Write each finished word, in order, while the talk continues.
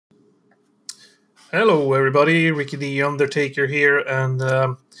Hello, everybody. Ricky the Undertaker here, and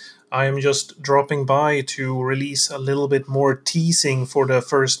I am just dropping by to release a little bit more teasing for the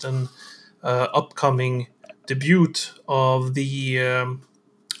first and upcoming debut of the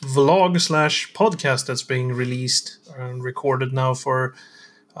vlog slash podcast that's being released and recorded now for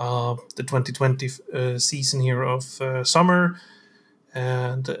the 2020 season here of summer,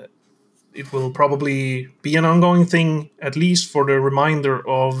 and it will probably be an ongoing thing at least for the remainder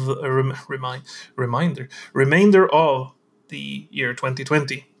of the year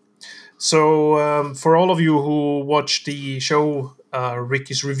 2020. So for all of you who watch the show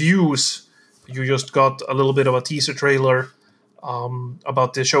Ricky's Reviews, you just got a little bit of a teaser trailer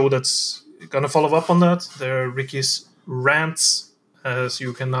about the show that's gonna follow up on that, the Ricky's Rants, as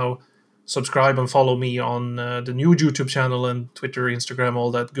you can now subscribe and follow me on the new YouTube channel and Twitter, Instagram,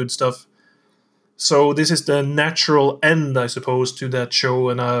 all that good stuff. So this is the natural end, I suppose, to that show,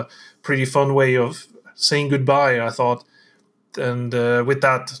 and a pretty fun way of saying goodbye, I thought. And with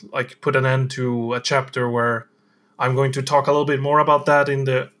that, put an end to a chapter where I'm going to talk a little bit more about that in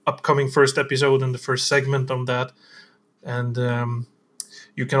the upcoming first episode and the first segment on that. And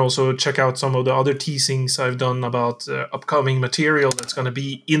you can also check out some of the other teasings I've done about upcoming material that's going to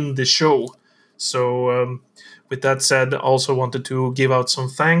be in the show. So with that said, I also wanted to give out some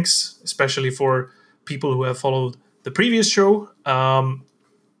thanks, especially for people who have followed the previous show.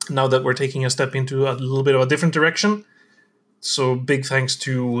 Now that we're taking a step into a little bit of a different direction. So big thanks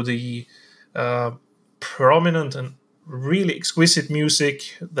to the prominent and really exquisite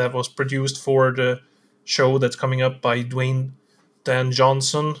music that was produced for the show that's coming up by Dwayne Dan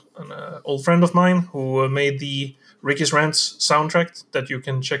Johnson, an old friend of mine who made the Ricky's Rants soundtrack that you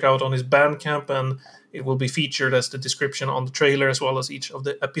can check out on his Bandcamp, and it will be featured as the description on the trailer as well as each of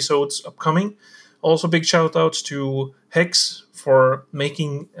the episodes upcoming. Also, big shout outs to Hex for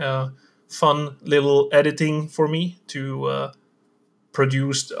making fun little editing for me to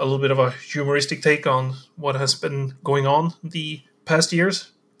produce a little bit of a humoristic take on what has been going on the past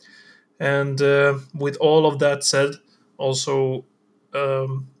years. And with all of that said, also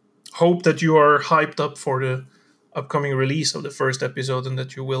hope that you are hyped up for the upcoming release of the first episode and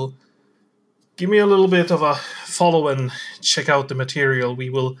that you will give me a little bit of a follow and check out the material. We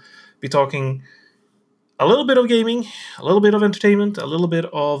will be talking a little bit of gaming, a little bit of entertainment, a little bit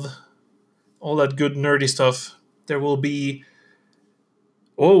of all that good nerdy stuff. There will be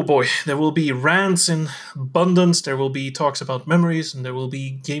rants in abundance. There will be talks about memories, and there will be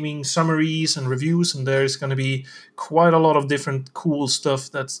gaming summaries and reviews, and there's going to be quite a lot of different cool stuff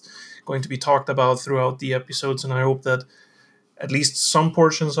that's going to be talked about throughout the episodes, and I hope that at least some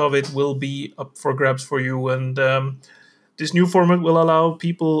portions of it will be up for grabs for you. And this new format will allow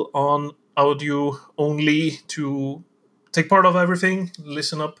people on audio only to take part of everything,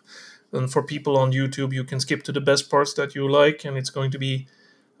 listen up, and for people on YouTube, you can skip to the best parts that you like, and it's going to be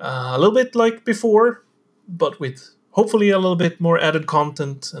a little bit like before, but with hopefully a little bit more added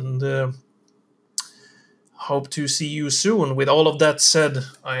content, and hope to see you soon. With all of that said,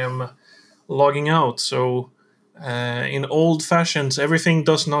 I am logging out. So in old fashions, everything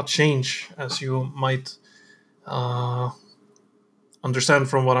does not change, as you might understand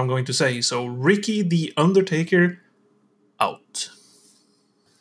from what I'm going to say. So Ricky the Undertaker out.